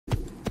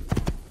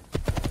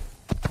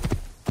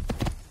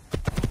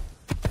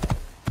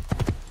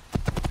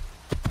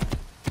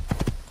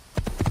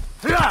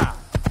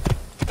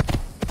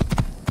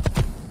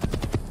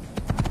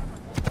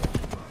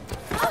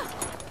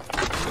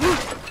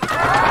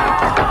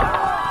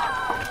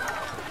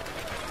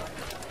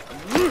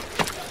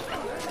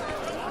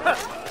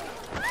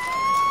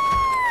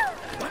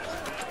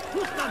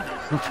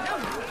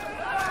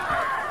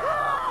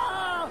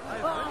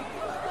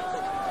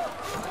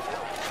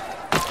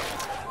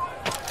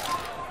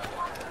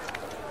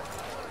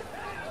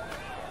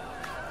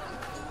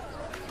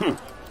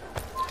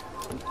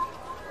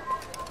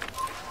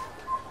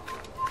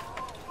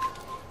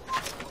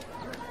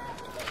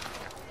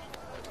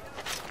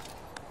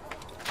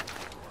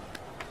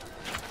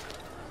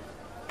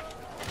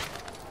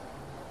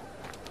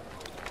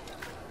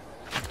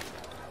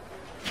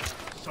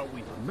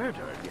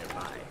murder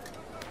nearby.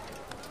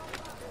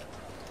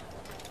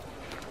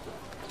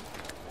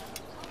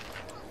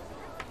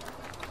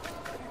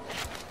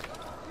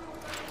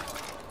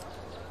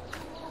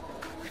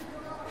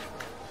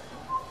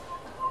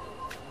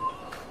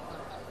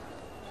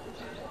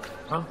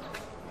 Huh?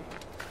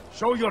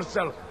 Show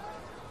yourself!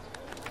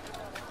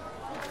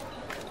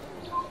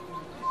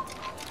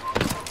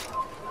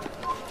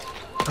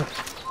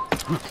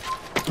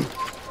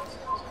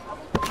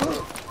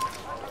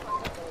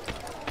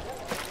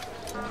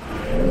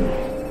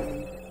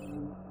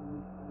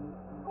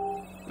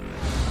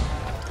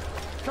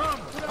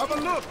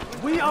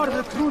 We are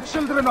the true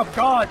children of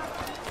God.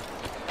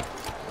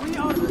 We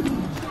are the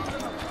true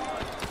children of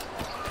God.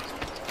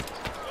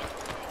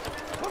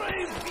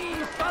 Praise be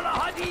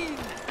Salahadin.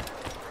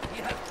 He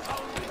has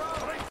found his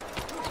strength.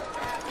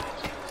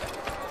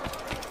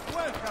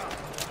 Welcome.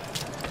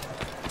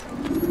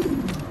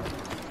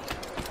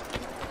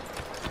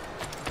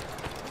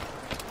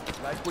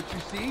 Like what you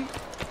see?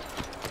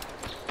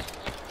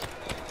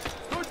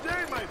 Good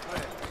day, my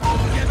friend.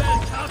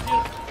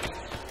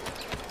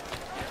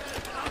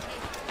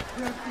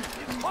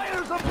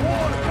 Fires of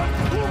war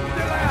consume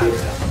the land,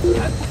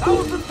 and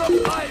thousands of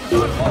lives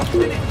are lost in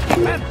its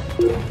defense.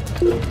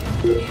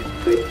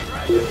 It's a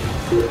tragedy.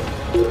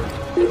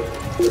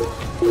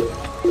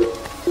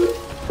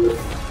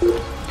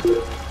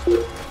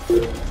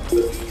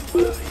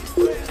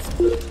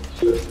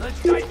 The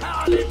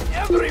shaitan is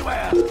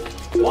everywhere,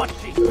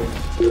 watching,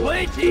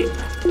 waiting.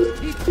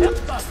 He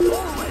tempts us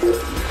always.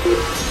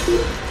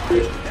 I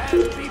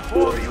stand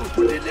before you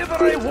to deliver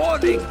a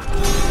warning.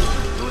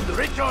 Should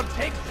Richard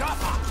take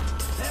Jaffa,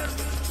 there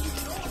will be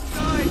no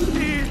night.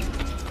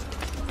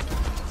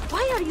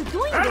 Why are you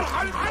doing this?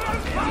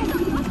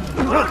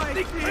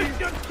 The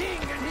Christian king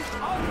and his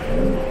army.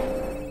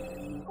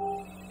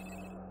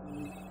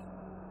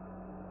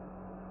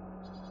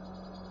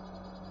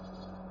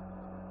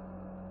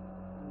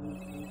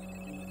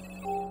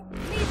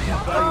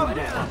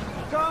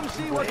 Come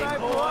see what I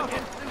brought.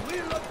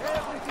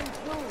 Everything's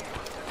new.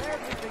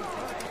 Everything's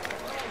new.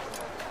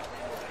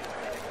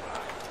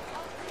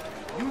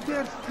 You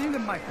dare steal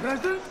in my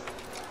presence?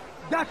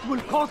 That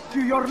will cost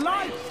you your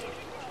life!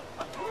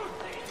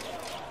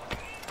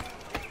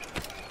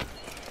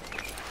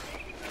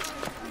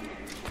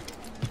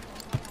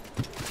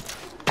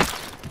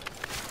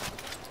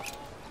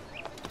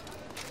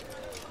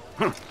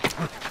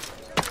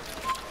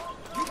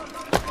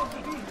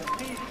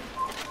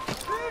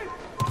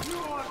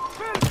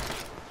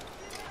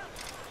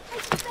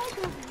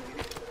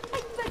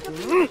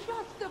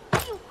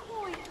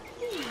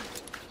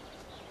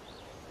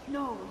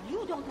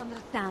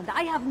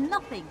 I have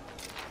nothing.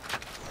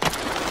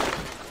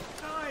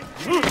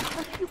 A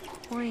few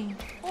coins.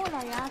 All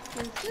I ask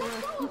is for a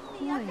few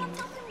coins.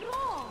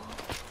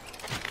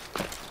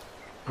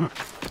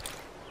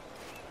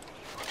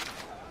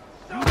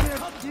 You dare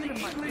steal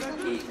in my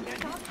presence?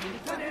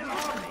 That is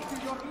harming to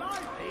your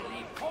life. They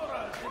leave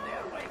horrors in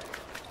their wake.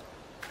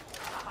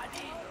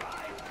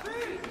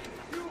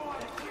 You are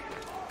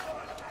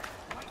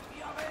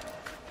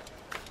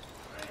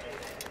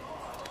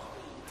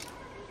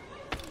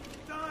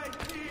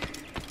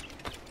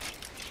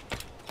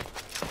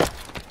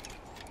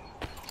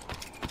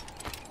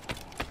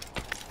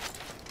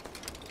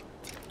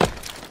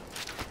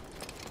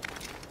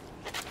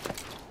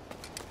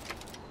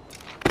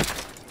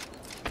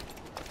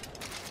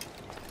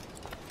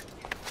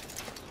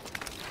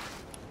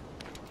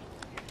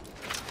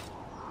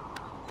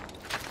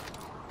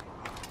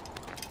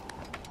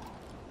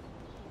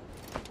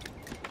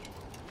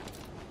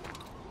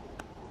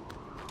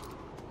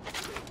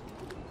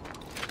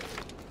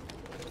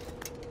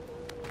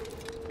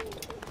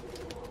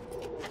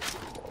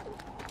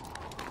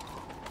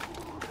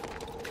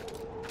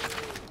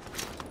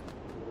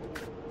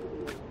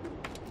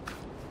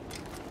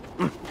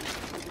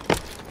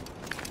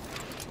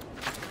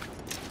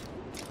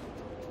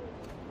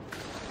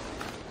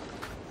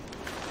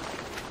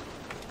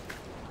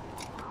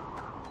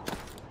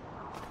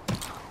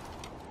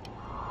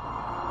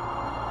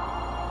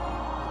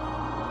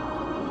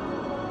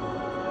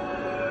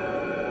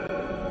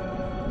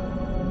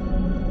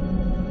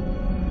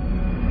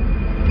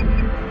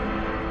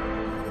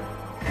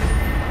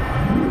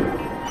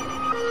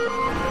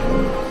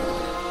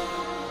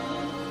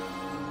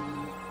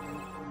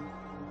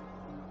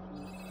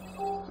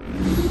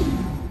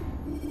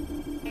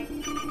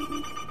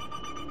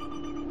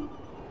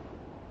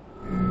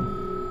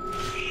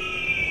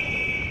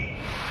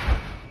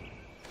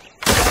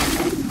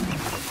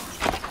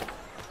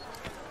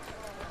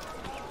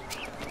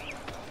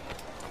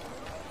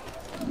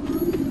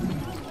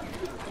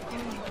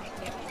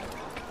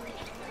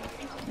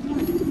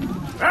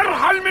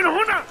ارحل من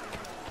هنا!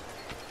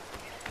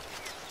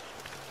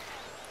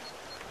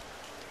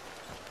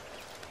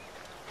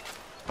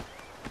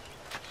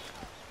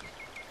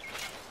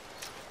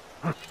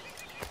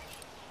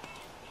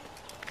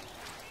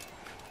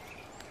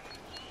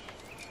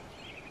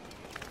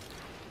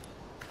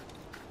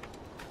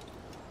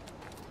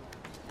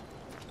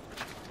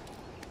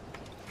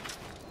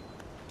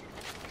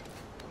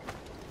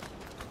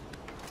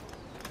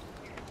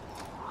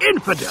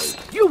 infidel!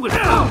 You will...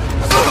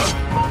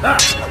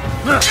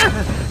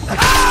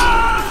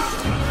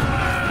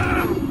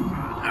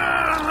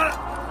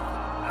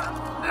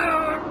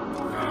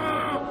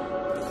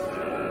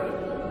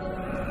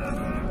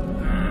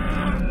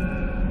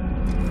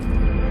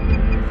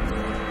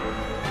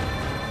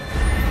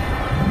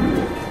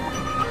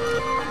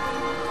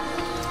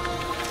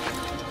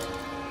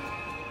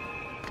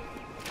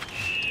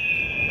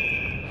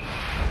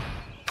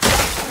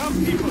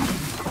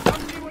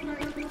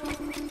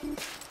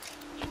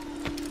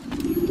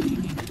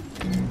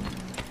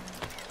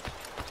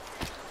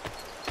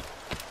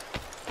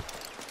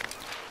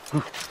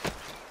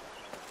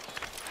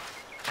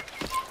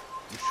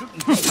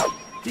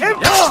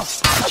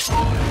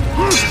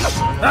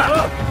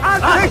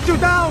 I'll take you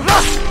down!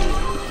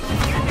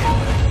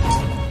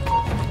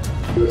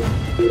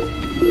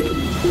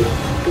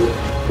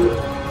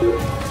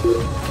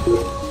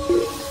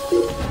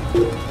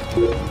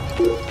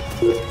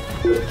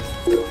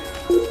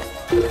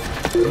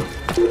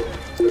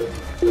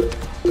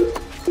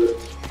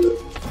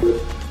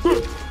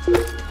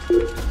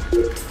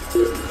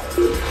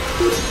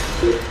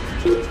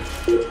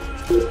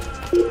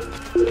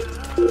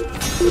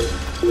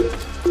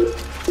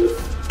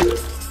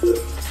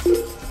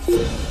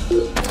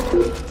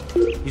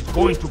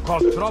 Going to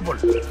cause trouble.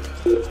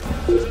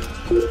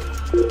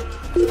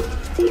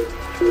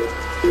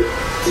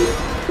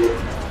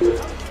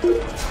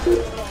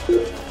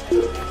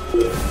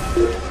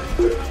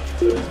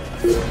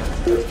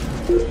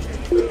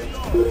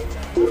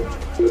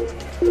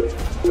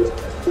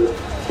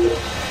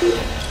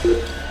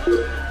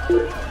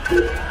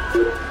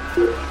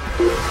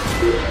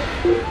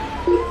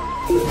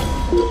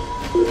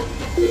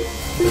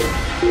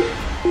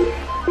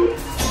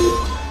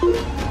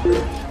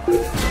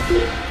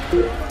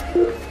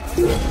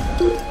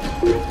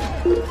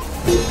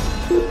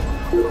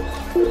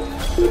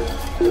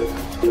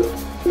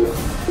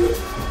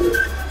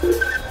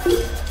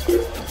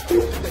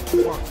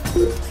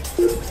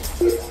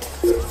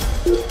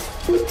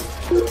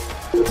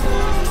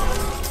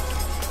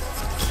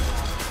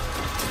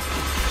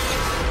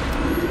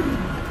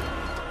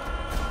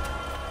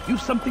 You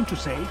something to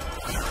say?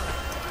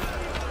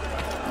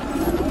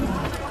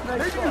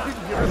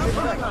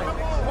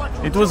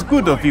 It was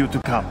good of you to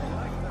come.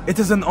 It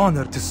is an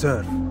honor to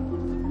serve.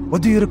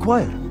 What do you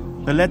require?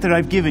 The letter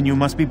I've given you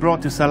must be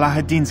brought to Salah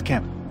ad-Din's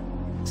camp.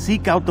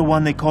 Seek out the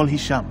one they call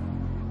Hisham.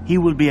 He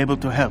will be able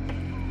to help,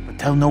 but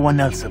tell no one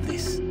else of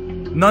this.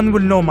 None will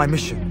know my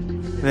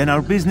mission. Then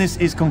our business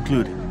is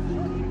concluded.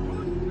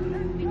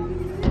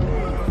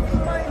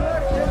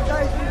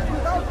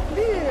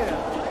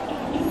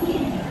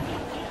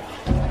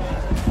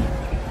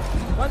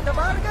 Want the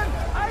bargain?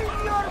 I'm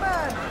your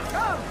man!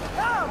 Come,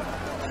 come!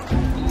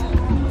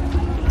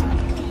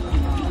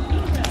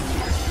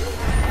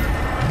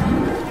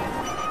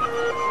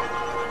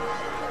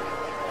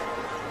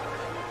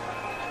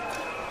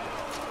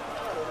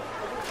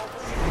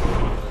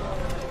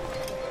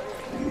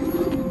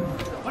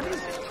 What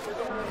is it?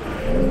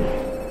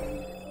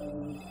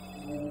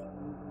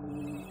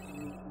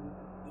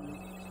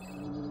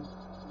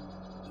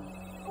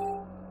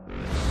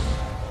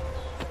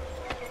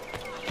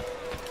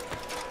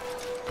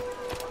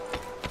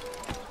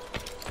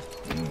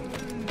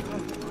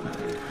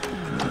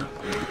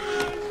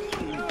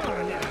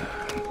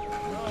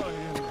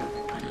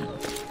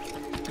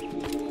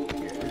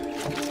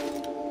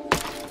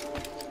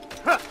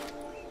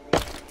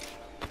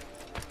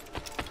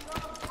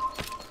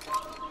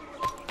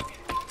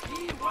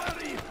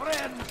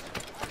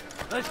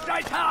 The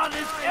Shaitan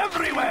is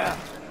everywhere!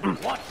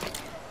 Watching,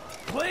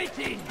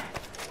 waiting.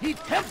 He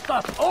tempts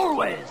us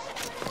always.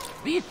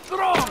 Be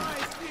strong,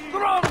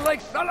 strong like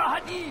Salah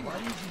ad-Din,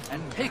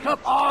 and take up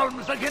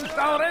arms against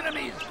our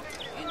enemies.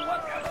 In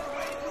whatever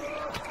way.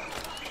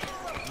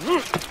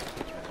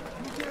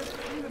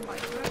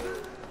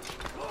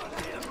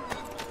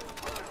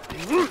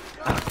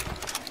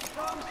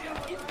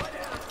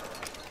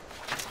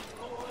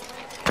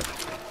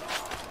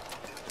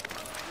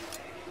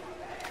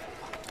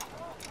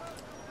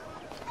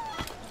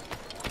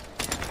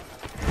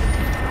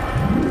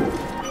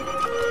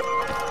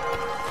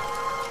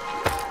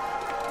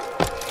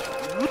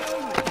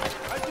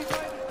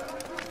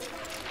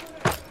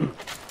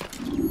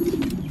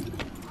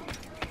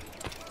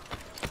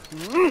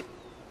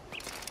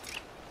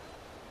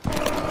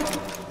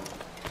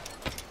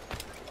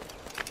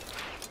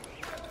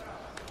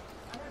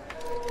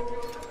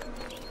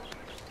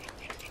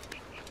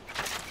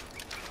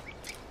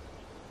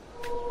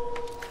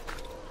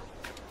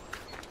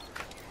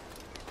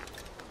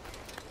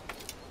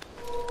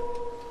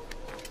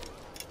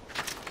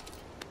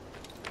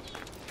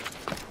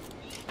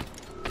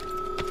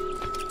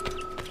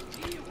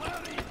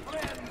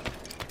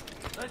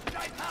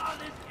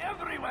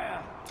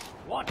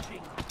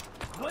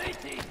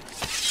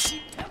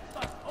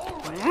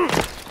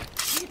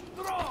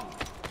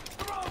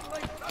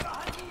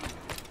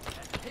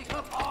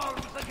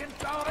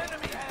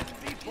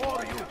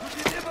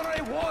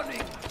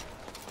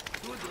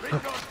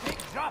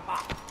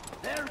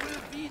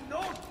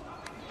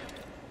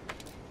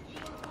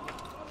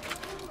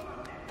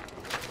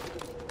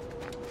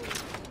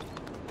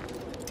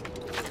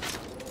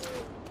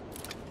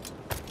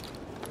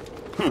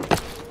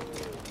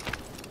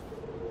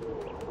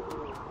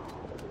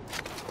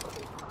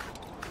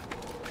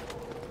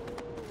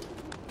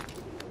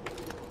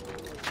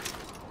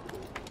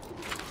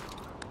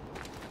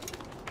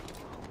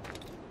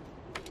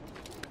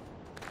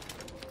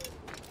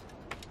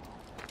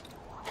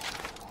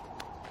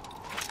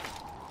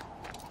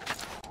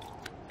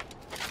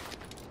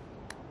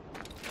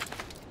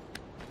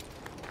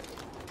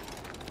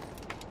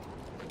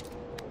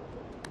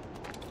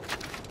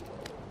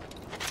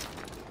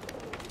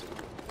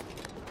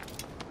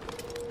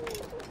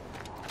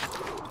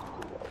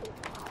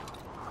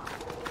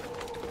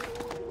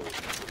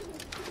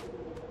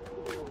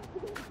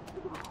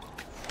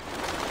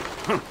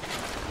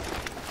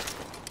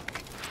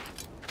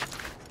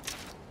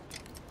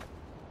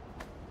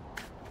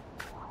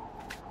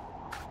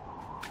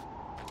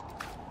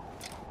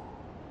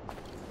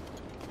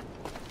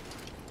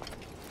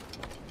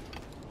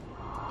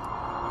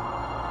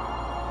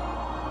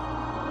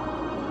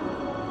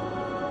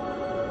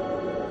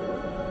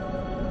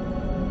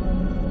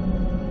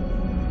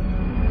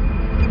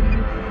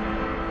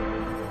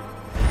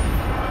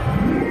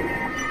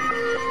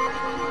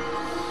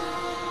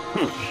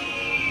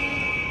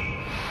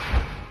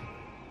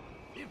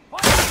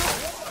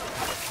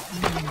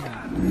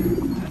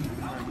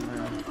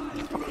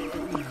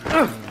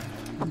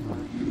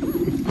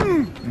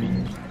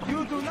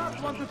 You do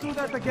not want to do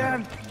that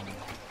again.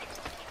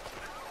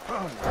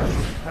 I'm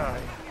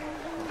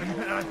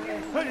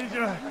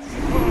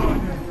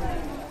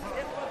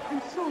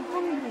so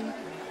hungry.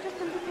 Just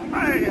a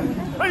little.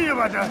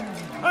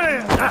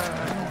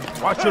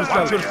 Watch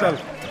yourself.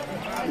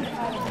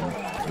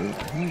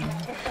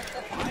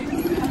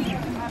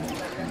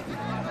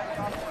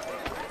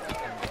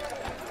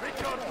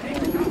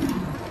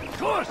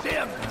 Curse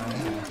him!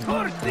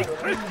 Curse the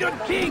Christian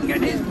king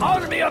and his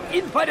army of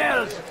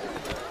infidels!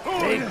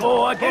 They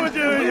go against the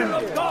will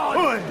of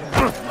God!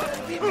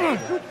 Must be made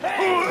to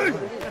pay!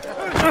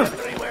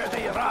 Everywhere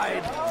they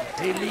ride,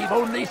 they leave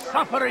only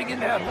suffering in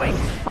their wake.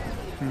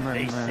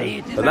 They say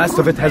it is The last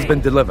of it has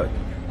been delivered.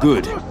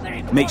 Good.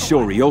 Make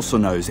sure he also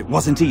knows it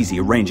wasn't easy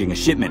arranging a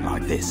shipment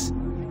like this.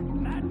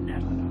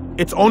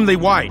 It's only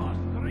wine.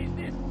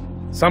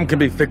 Some can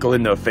be fickle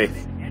in their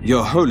faith.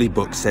 Your holy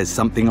book says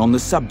something on the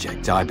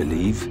subject, I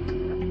believe.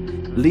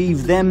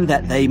 Leave them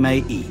that they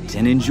may eat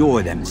and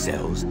enjoy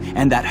themselves,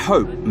 and that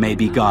hope may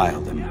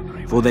beguile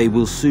them, for they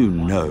will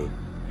soon know.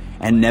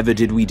 And never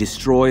did we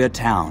destroy a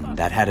town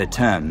that had a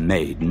term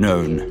made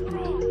known.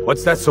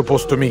 What's that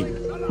supposed to mean?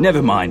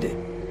 Never mind it.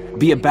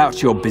 Be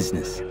about your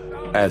business.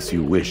 As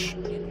you wish. Praise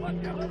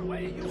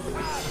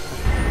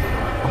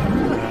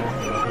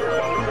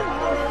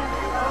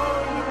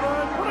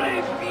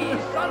be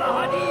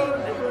Salahadin!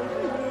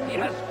 He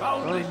has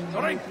found the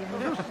strength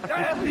to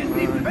stand in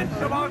defense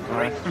of our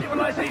great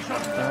civilization!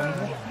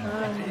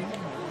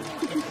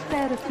 Could you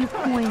spare a few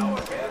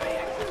coins?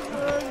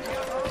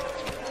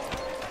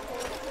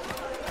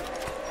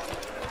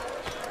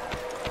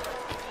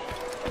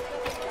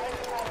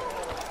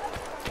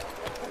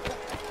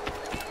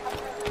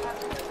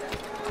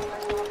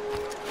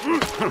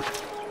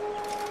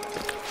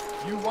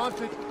 You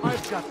want it?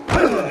 I've got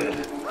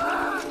it.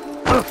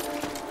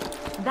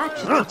 That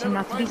should teach him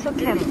not to be so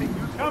careful.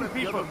 Come,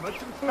 people.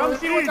 Come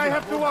see what I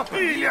have to offer.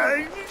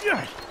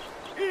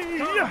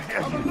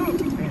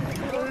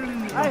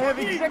 I have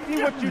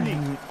exactly what you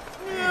need.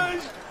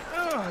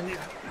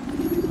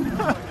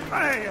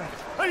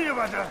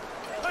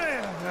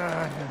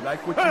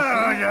 Like what you see?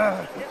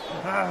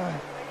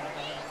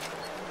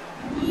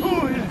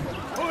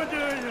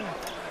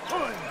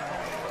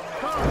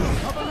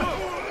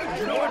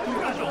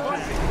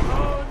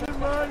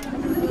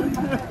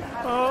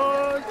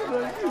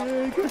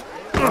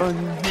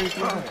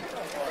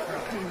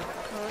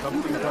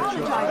 Something about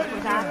your eyes for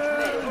that.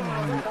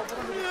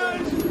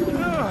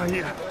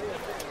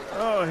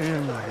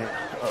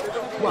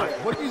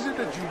 What is it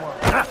that you want?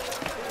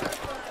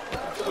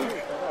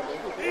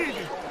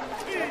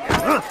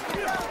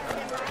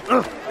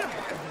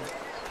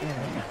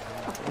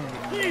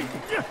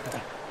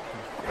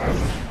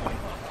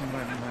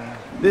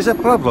 There's a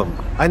problem.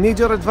 I need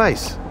your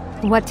advice.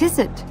 What is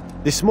it?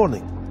 This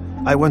morning,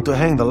 I went to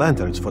hang the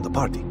lanterns for the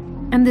party.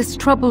 And this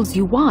troubles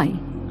you, why?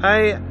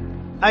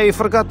 I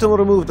forgot to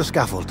remove the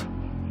scaffold.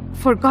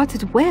 Forgot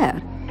it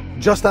where?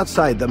 Just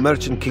outside the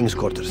Merchant King's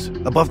quarters,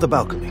 above the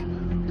balcony.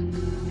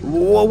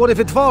 What if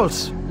it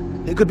falls?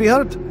 It could be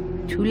hurt.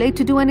 Too late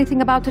to do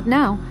anything about it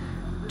now.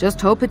 Just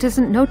hope it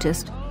isn't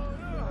noticed.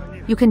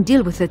 You can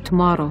deal with it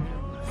tomorrow.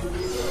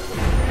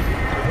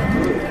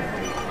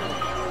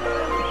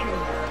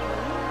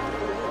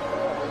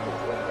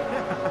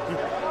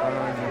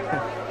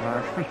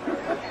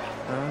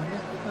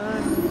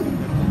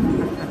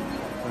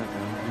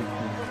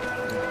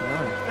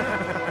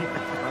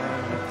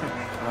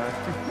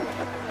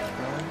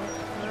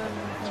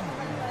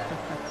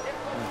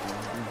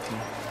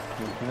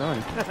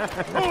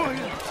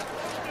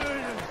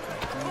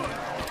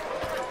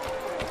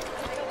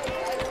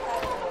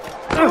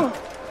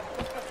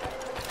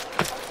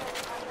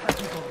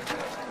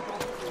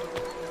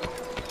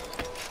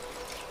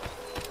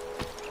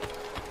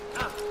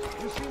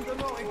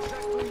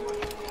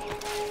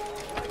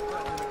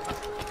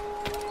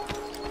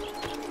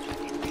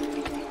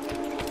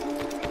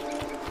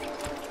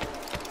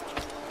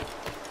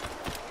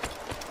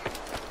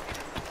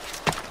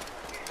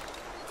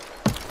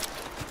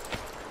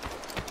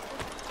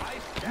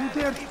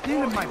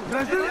 Steal my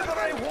present?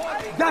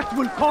 That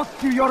will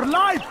cost you your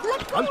life!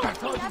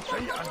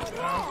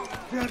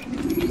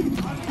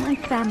 My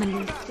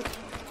family.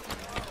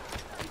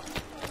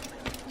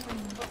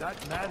 That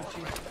man,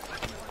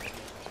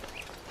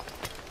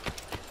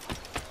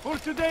 for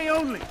today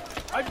only.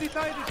 I've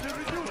decided to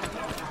reduce.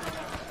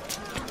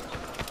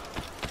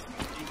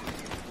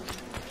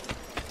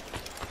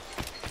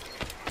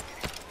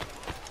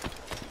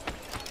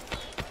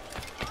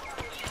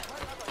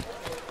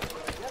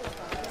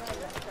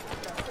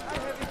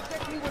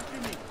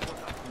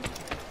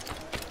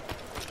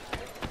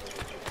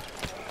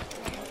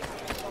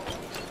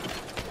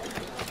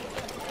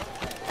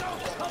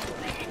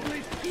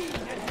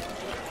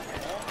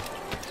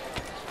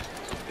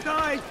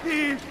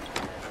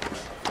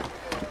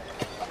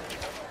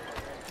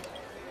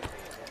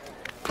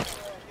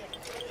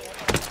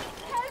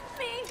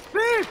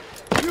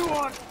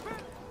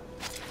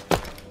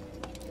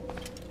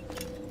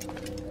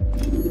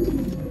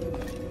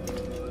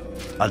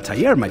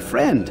 Altair, my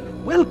friend.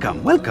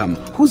 Welcome, welcome.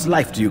 Whose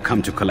life do you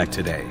come to collect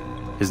today?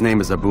 His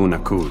name is Abu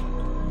Naqud.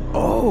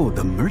 Oh,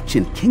 the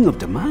merchant king of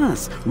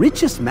Damas.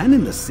 Richest man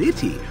in the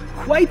city.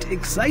 Quite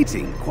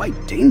exciting, quite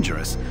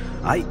dangerous.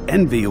 I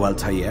envy you,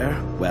 Altair.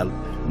 Well,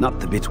 not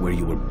the bit where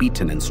you were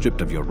beaten and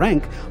stripped of your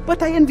rank,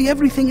 but I envy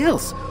everything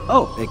else.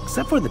 Oh,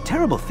 except for the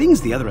terrible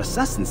things the other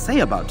assassins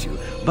say about you.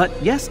 But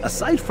yes,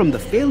 aside from the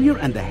failure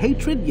and the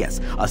hatred, yes,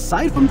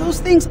 aside from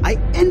those things, I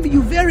envy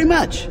you very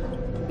much.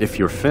 If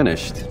you're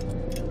finished,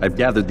 I've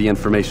gathered the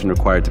information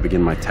required to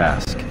begin my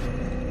task.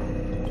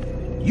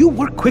 You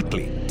work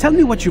quickly. Tell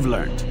me what you've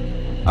learned.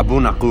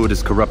 Abu Naqud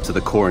is corrupt to the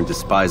core and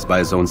despised by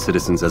his own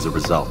citizens as a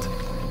result.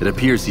 It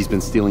appears he's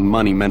been stealing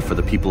money meant for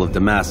the people of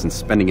Damas and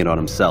spending it on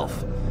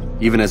himself.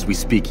 Even as we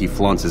speak, he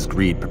flaunts his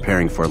greed,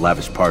 preparing for a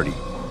lavish party.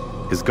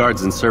 His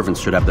guards and servants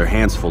should have their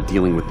hands full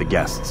dealing with the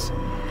guests.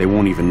 They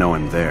won't even know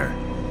I'm there.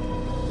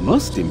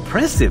 Most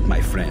impressive,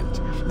 my friend.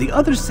 The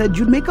others said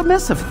you'd make a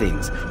mess of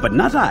things, but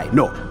not I.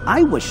 No,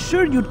 I was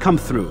sure you'd come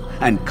through,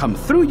 and come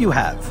through you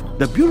have.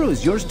 The Bureau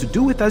is yours to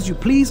do with as you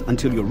please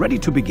until you're ready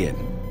to begin.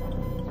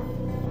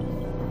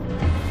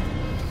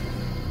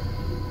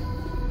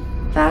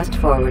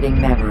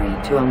 Fast-forwarding memory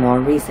to a more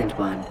recent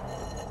one.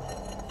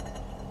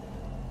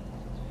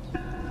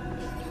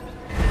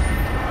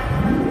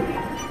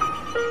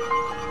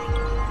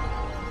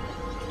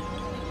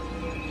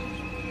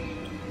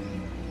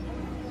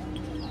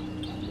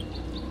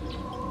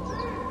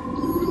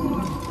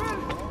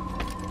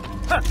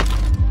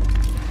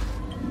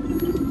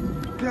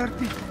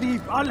 Dirty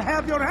thief! I'll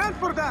have your hand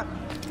for that!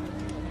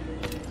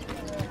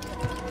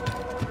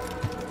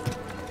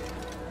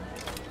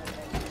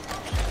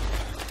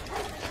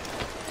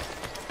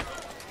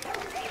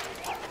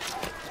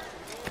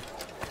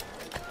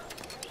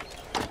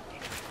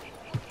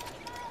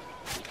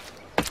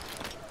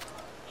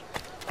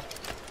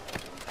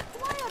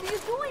 Why are you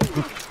doing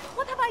this?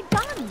 What have I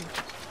done?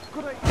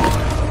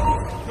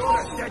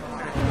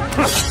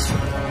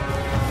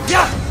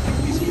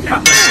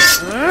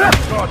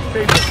 God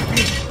favors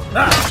me.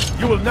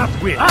 You will not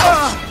win.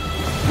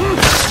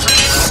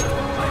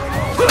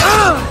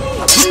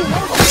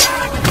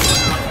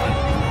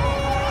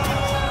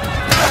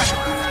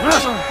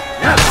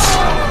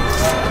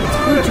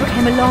 Good you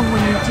came along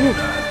when you did.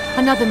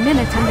 Another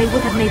minute and they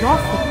would have made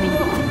off with me.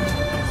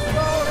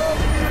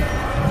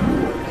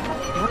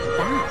 What's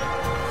that?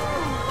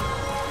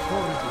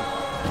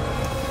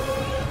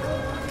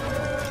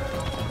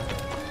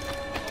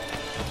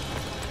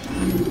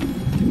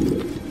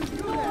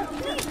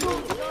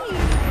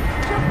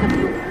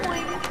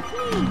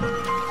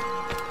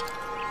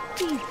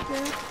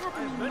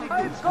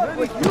 I've got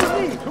what you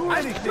need!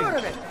 I'm sure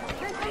of it!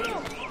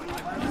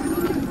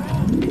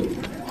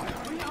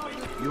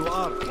 You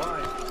are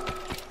wise.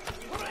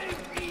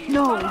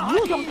 No,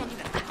 you don't.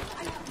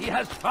 He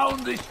has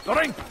found the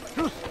strength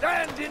to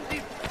stand in the...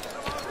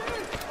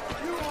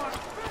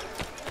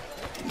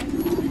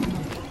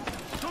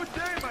 Good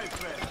day, my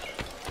friend.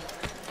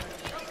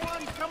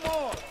 Come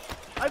on.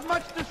 I've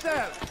much to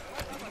sell.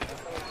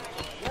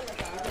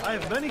 I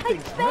have many I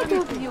things. beg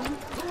of you.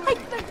 I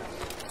beg.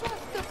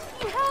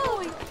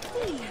 Howie,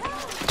 please.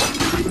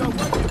 So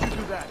why did you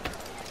do that?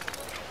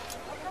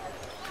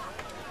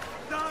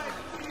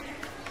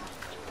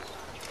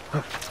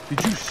 Did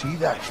you see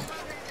that?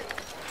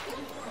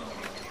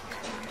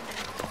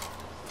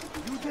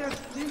 You dare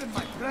steal in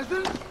my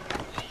presence?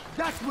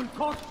 That will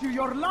cost you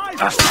your life!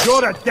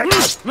 You're a dead...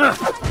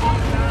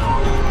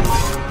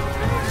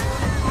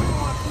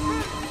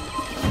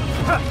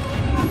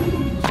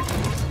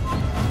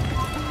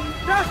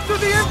 Death to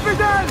the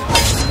infidel!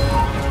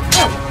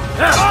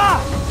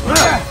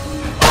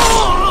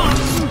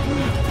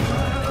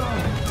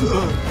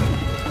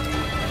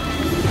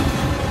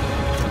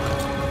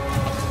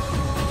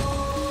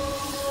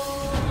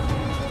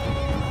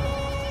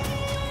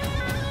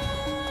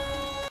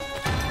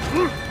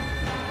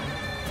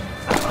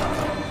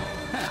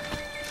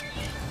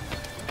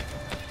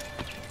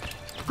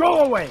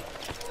 Go away!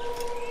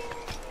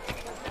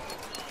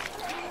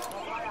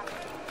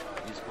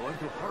 He's going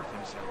to hurt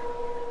himself.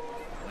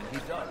 When he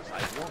does,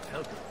 I won't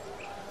help him.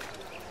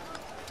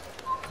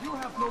 You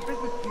have no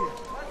business here.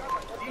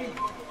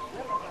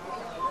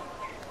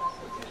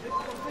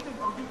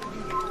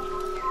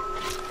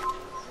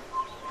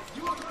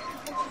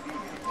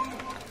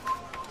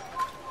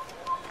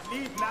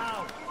 Leave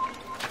now.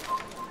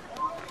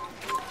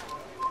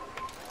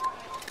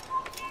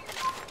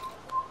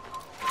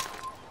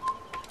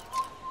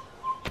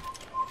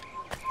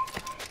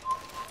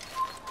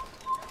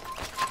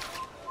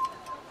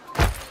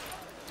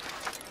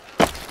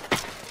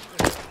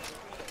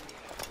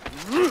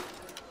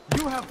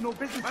 You have no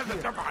business ماذا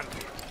here. تفعل؟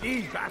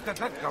 إيه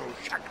أتذكر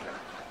شكلك.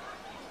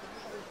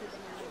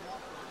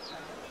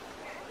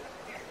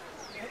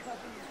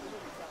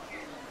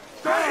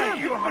 Maybe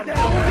you haven't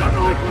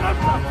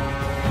noticed.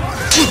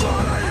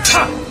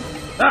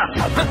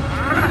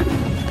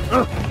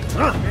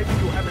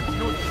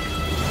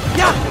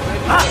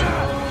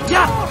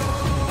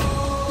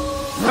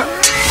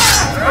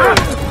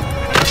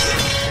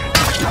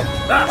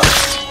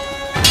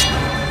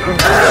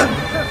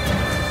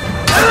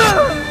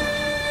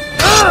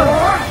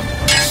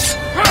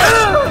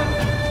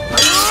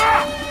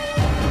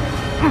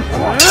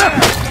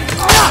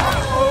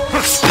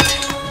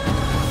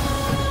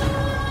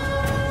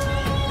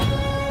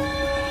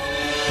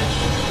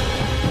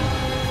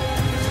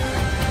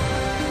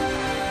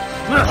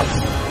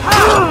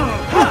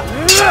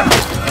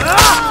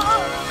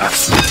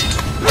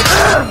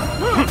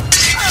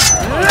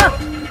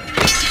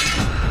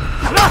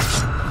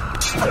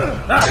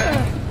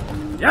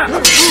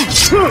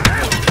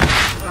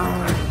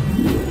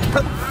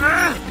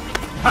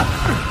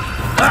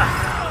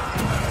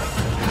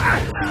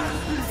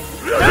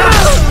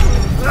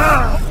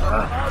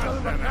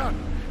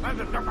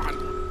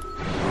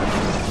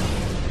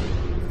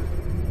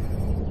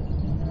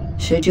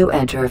 Should you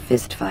enter a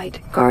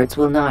fistfight, guards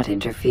will not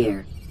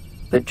interfere,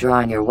 but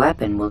drawing your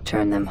weapon will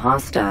turn them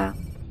hostile.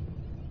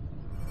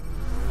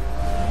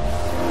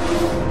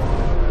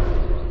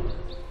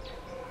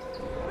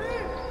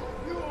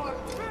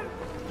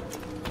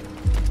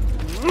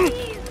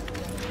 Please,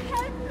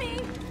 help me!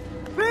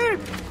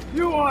 Thief!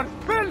 You are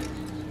filth!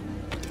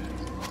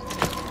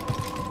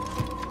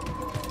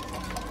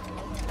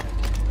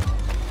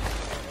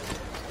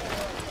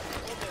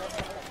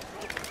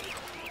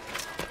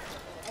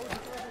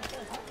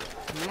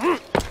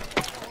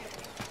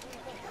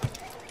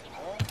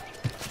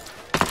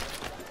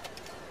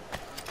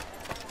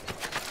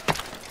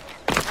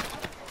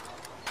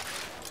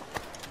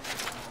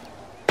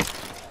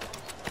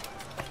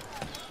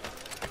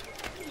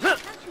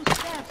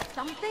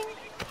 Something?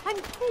 I'm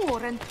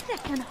poor and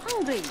sick and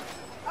hungry.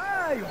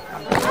 Ah, you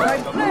come to the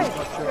right place.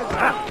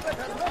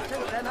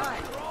 Than I.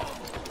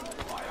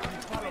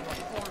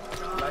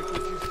 Like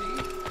what you see?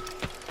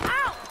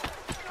 Ow!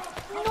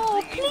 No,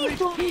 The please English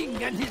don't.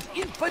 king and his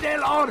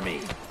infidel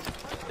army.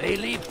 They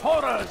leave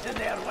horrors in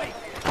their wake.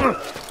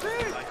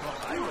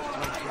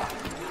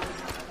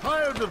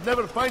 Tired of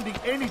never finding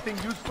anything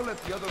useful at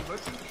the other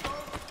merchant shop?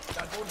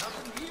 That won't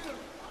happen here.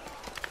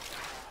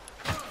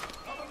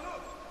 Have a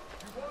look.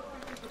 You won't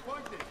be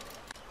disappointed.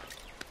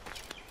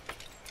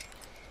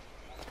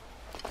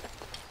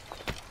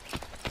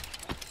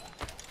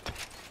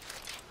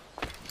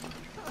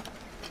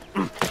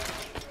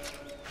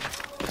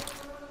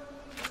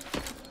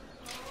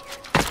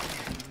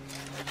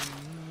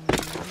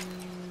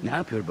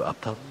 Now, pure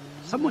Aptal.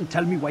 Someone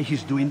tell me why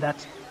he's doing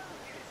that?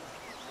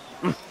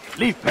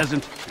 Leave,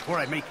 peasant, before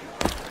I make you.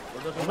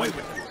 Away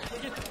with you.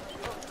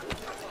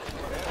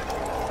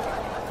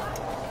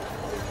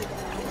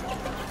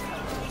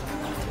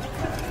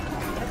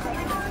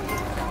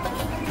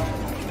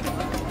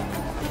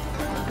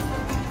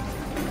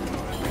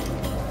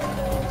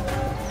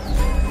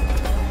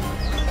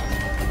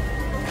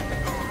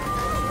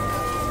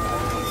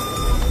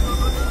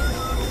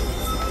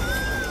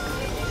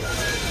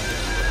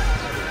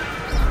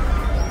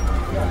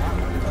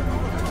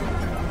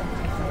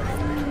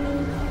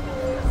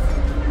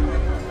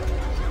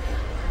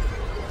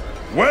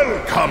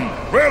 Welcome,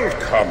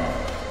 welcome.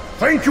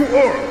 Thank you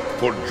all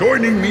for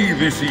joining me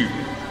this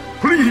evening.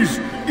 Please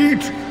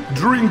eat,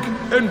 drink,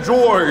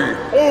 enjoy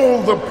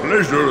all the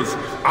pleasures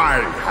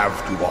I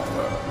have to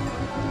offer.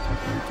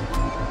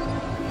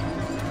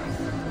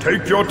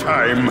 Take your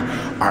time,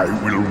 I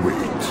will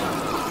wait.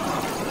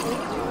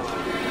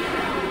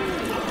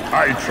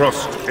 I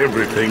trust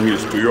everything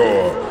is to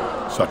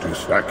your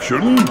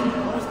satisfaction.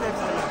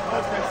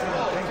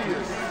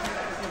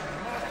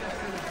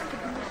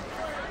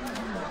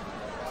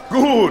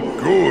 Good,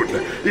 good.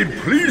 It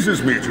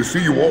pleases me to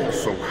see you all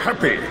so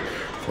happy.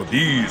 For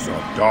these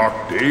are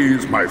dark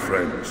days, my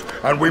friends,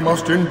 and we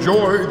must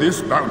enjoy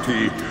this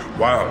bounty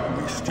while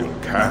we still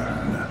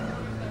can.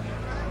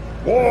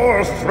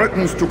 War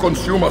threatens to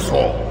consume us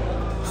all.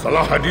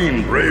 Salah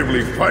ad-Din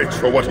bravely fights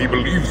for what he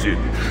believes in,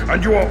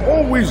 and you are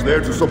always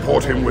there to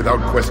support him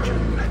without question.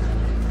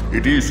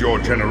 It is your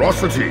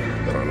generosity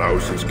that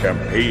allows his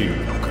campaign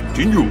to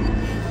continue.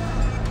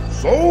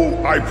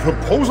 So, I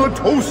propose a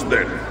toast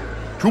then.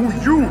 To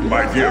you,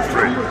 my dear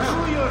friends,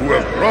 who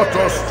have brought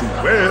us to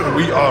where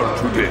we are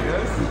today.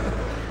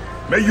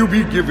 May you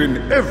be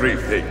given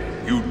everything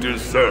you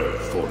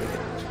deserve for it.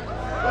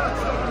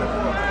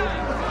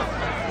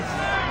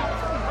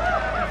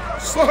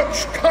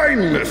 Such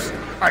kindness!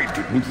 I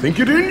didn't think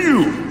it in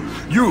you.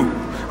 You,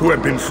 who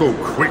have been so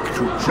quick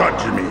to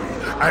judge me,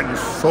 and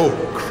so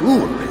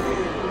cruelly.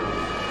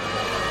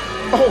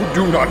 Oh,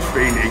 do not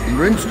feign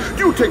ignorance.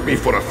 Do you take me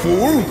for a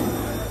fool?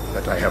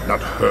 That I have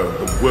not heard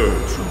the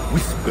words you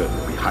whispered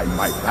behind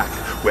my back.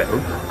 Well,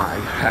 I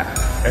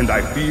have, and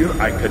I fear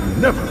I can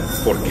never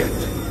forget.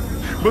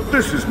 But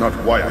this is not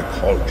why I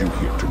called you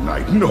here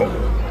tonight, no.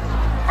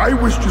 I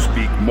wish to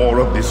speak more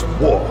of this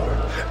war,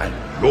 and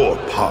your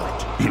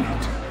part in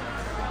it.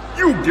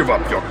 You give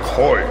up your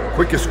coin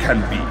quick as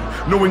can be,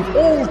 knowing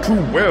all too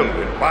well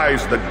it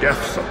buys the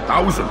deaths of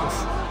thousands.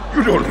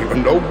 You don't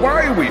even know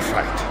why we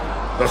fight.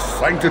 The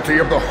sanctity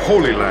of the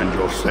Holy Land,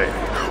 you'll say,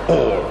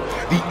 or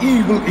the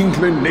evil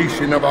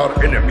inclination of our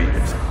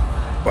enemies.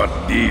 But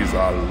these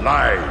are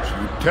lies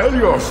you tell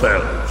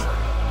yourselves.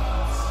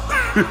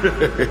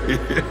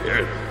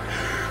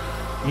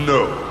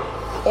 No,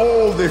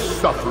 all this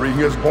suffering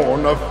is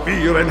born of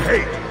fear and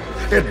hate.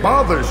 It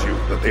bothers you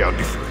that they are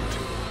different,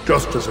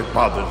 just as it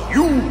bothers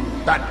you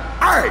that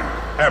I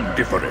am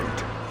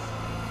different.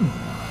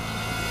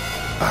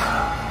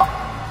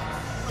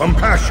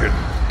 Compassion,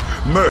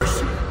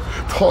 mercy,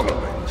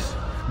 tolerance.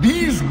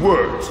 These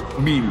words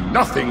mean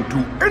nothing to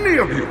any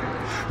of you.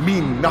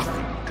 Mean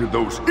nothing to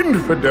those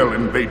infidel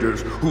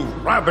invaders who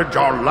ravage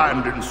our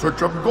land in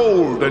search of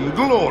gold and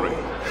glory.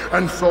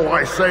 And so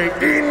I say,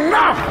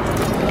 enough!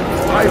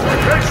 I've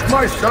pledged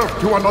myself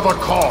to another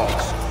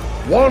cause.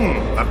 One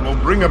that will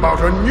bring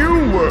about a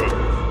new world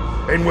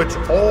in which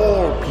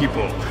all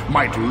people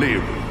might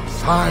live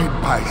side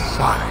by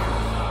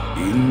side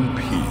in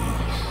peace.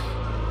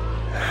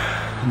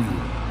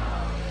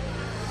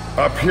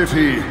 A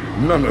pity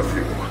none of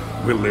you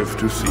will live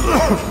to see it.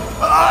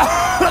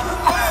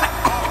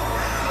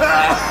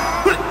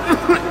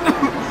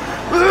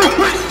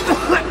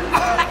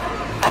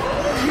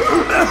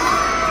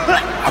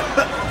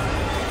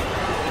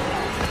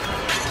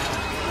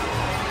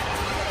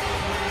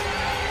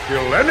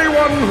 Kill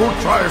anyone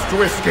who tries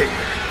to escape.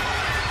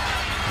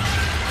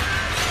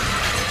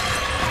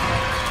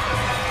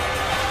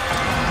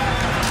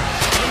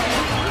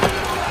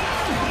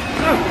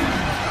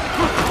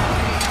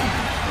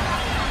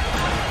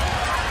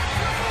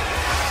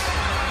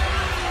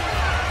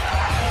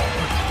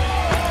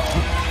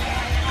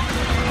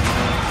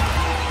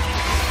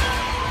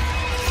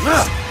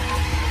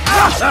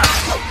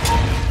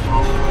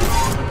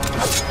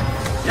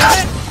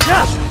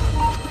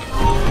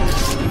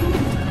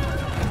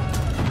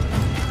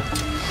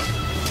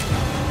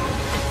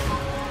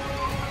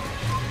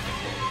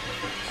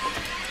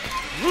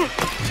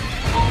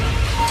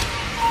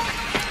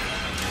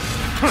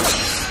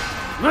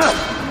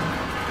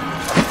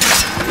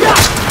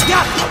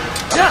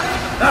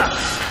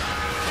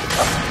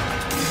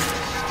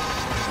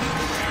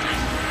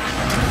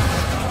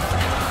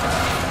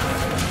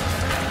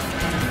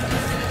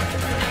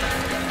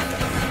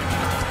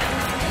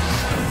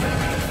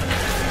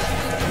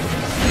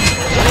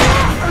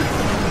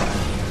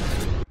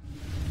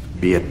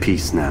 Be at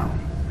peace now.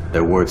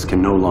 Their words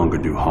can no longer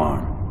do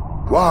harm.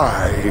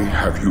 Why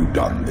have you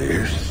done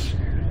this?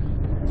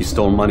 You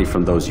stole money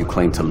from those you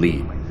claim to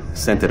lead,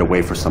 sent it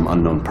away for some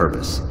unknown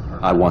purpose.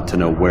 I want to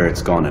know where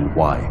it's gone and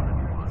why.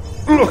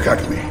 Look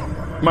at me.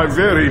 My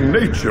very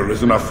nature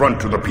is an affront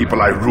to the people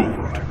I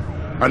ruled.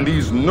 And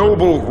these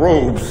noble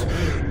robes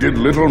did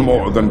little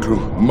more than to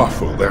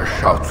muffle their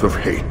shouts of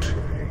hate.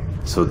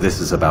 So this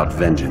is about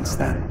vengeance,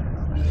 then?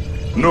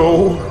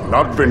 No,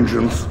 not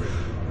vengeance,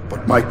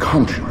 but my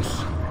conscience.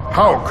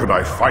 How could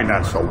I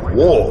finance a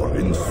war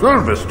in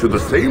service to the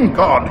same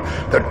god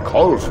that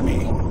calls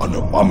me an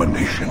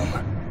abomination?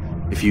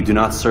 If you do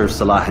not serve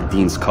Salah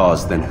ad-Din's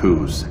cause, then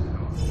whose?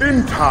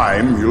 In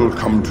time, you'll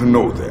come to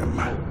know them.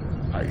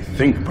 I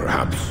think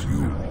perhaps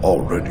you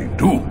already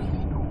do.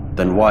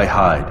 Then why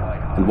hide?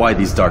 And why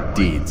these dark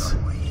deeds?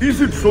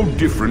 Is it so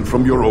different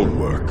from your own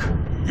work?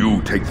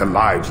 You take the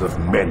lives of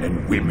men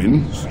and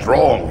women,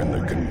 strong in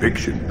the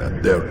conviction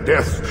that their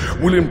deaths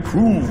will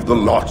improve the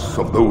lots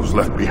of those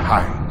left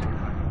behind.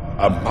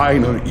 A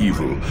minor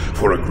evil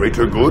for a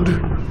greater good?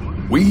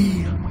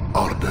 We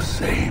are the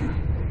same.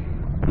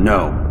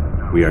 No,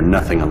 we are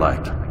nothing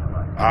alike.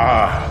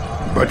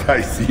 Ah, but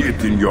I see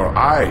it in your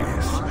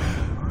eyes.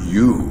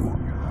 You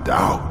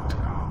doubt.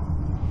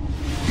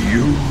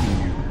 You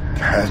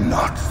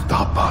cannot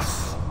stop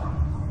us.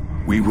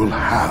 We will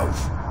have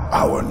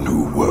our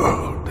new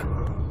world.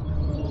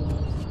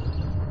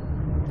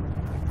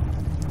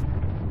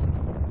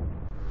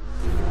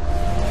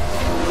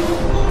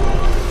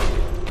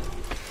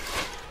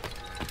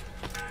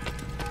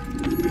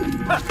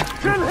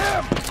 Kill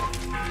him!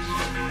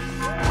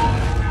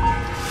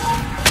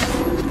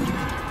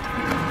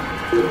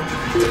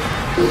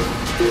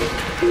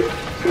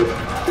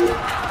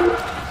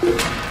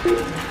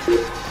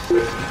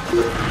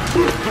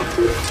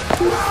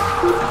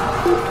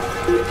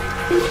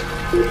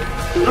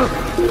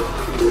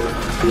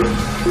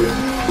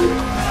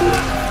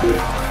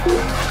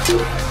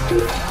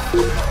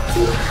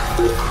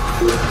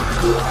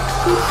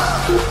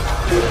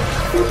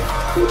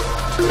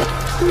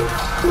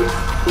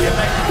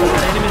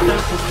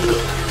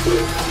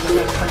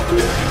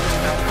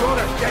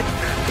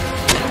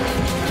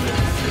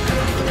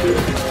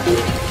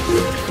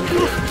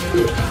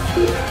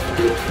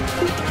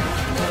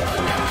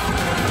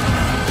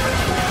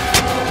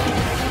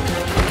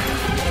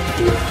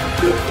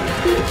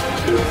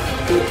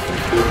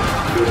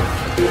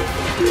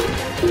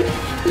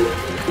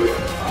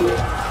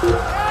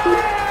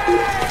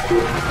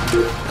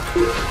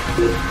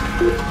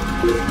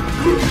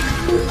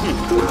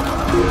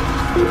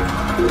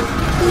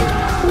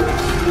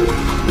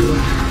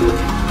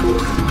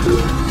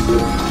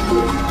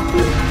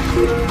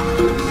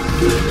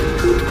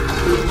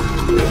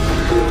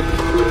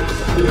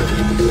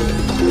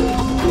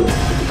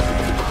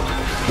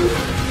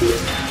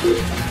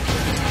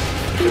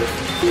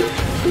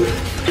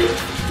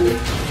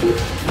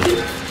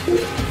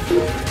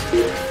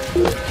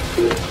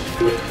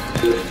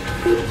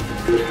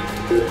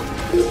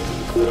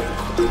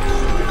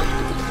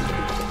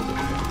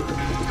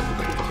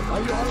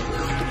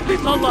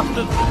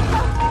 Allah'tır.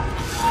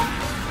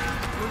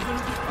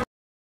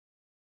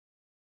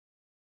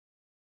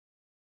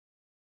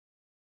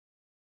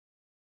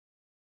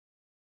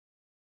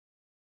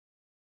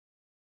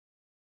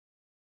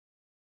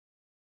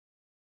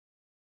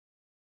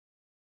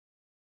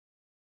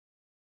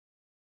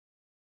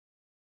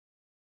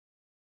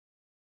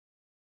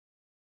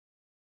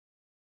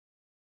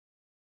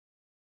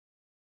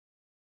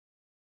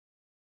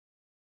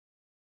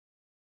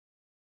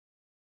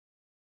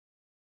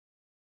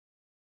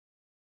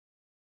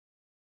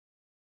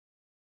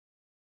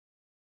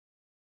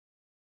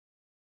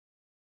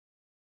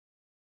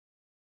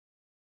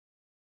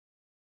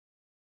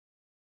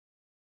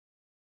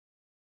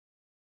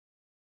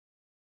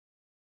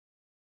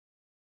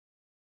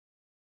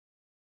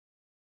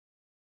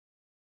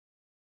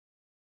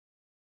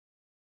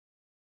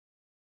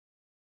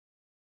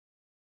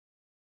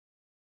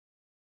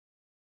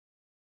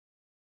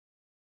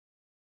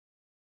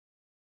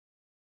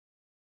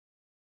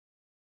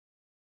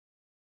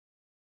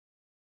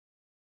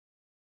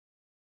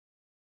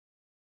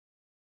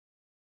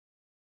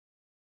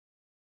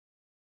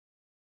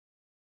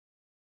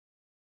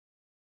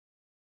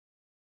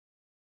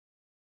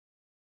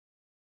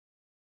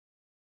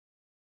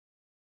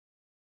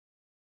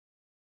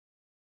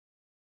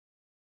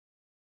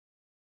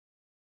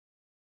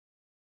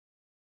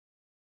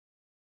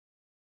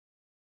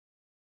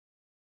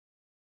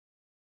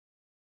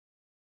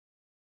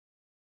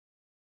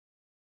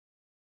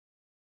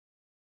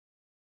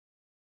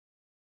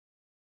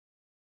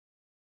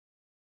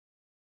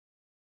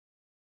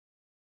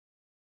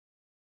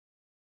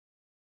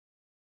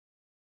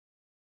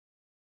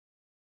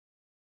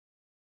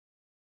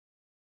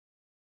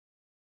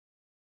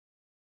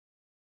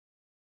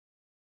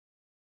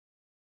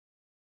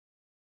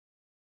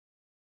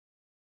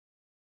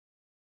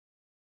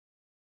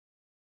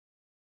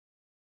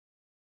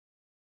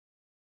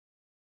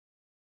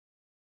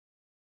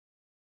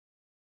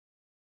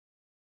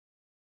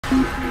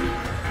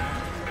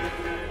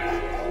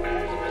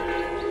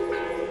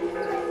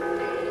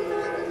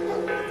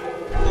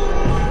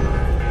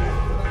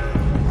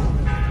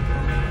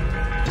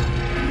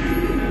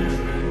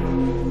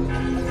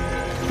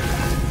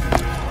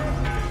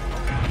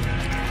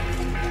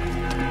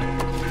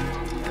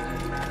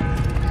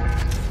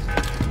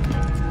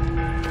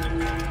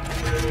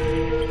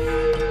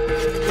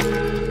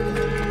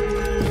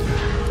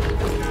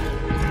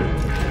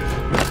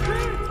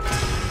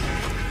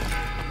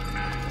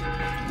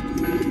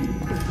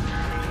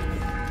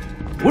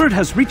 Word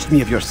has reached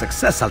me of your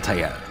success,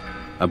 Altair.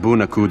 Abu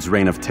Naqud's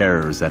reign of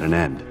terror is at an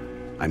end.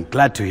 I'm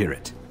glad to hear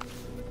it.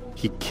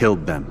 He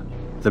killed them.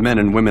 The men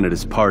and women at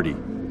his party.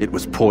 It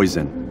was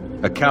poison.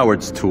 A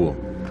coward's tool.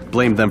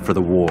 Blamed them for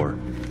the war.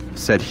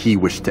 Said he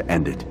wished to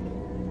end it.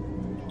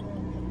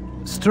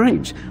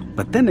 Strange,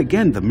 but then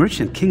again, the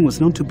Merchant King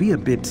was known to be a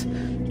bit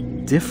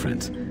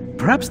different.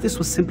 Perhaps this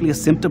was simply a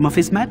symptom of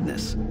his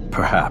madness.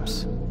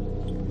 Perhaps.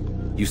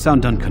 You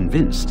sound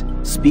unconvinced.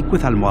 Speak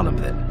with Al-Mualim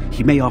then.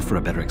 He may offer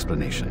a better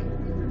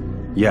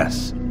explanation.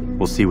 Yes.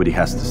 We'll see what he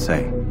has to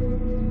say.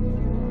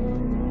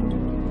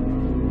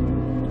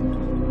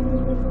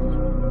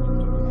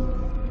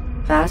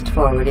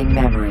 Fast-forwarding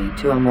memory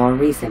to a more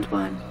recent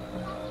one.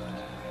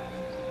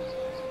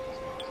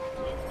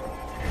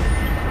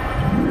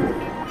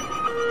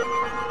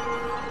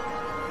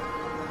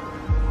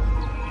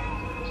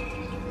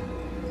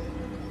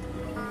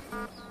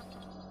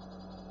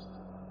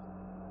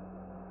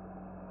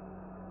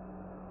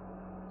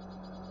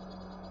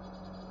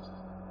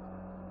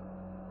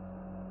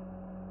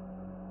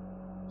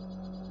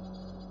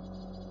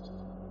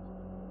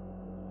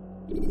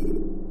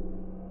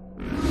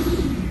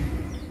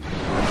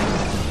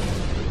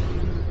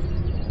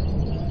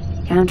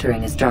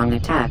 Countering a strong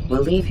attack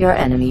will leave your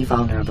enemy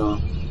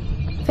vulnerable.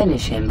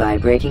 Finish him by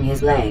breaking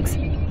his legs,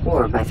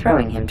 or by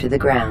throwing him to the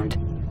ground.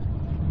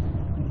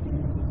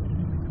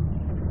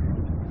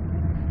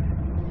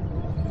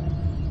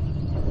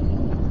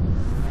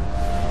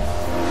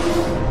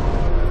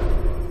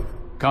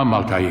 Come,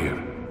 Altair.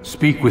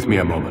 Speak with me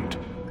a moment.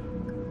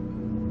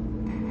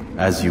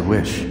 As you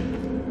wish.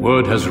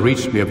 Word has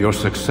reached me of your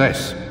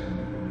success.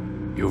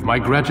 You've my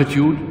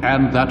gratitude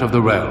and that of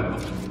the realm.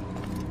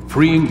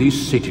 Freeing these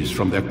cities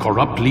from their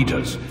corrupt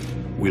leaders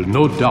will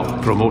no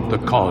doubt promote the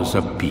cause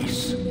of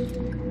peace.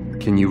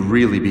 Can you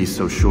really be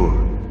so sure?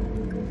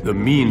 The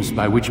means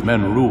by which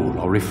men rule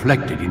are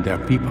reflected in their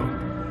people.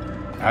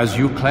 As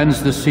you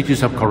cleanse the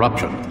cities of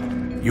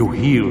corruption, you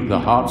heal the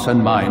hearts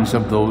and minds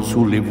of those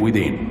who live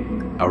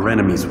within. Our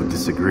enemies would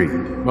disagree.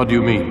 What do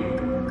you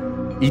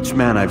mean? Each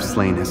man I've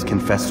slain has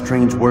confessed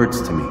strange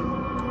words to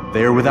me.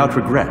 They are without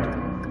regret.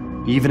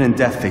 Even in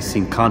death they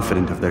seem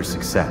confident of their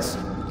success.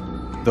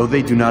 Though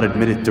they do not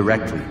admit it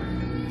directly,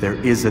 there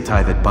is a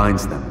tie that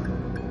binds them.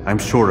 I'm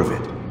sure of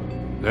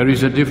it. There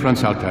is a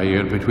difference,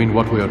 Altair, between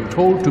what we are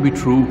told to be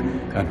true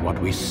and what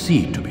we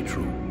see to be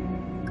true.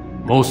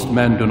 Most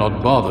men do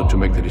not bother to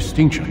make the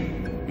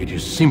distinction. It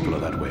is simpler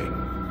that way.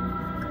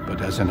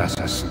 But as an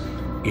assassin,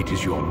 it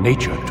is your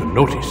nature to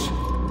notice,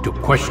 to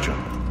question.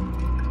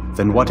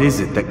 Then what is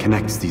it that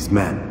connects these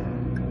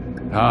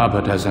men?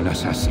 But as an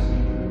assassin,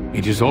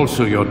 it is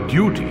also your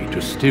duty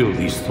to still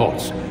these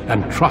thoughts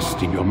and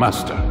trust in your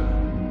master.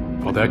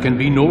 For there can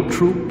be no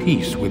true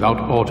peace without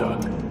order,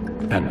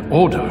 and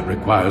order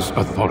requires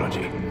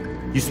authority.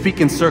 You speak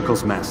in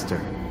circles,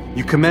 master.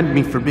 You commend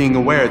me for being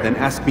aware, then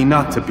ask me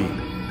not to be.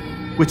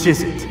 Which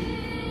is it?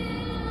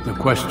 The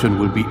question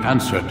will be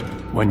answered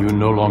when you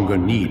no longer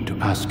need to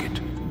ask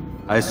it.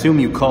 I assume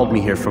you called me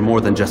here for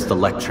more than just a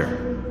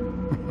lecture.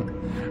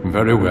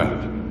 Very well.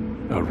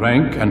 A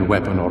rank and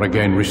weapon are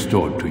again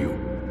restored to you.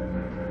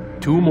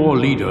 2 more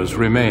leaders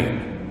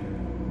remain.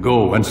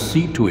 Go and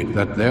see to it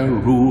that their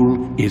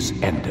rule is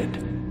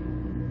ended.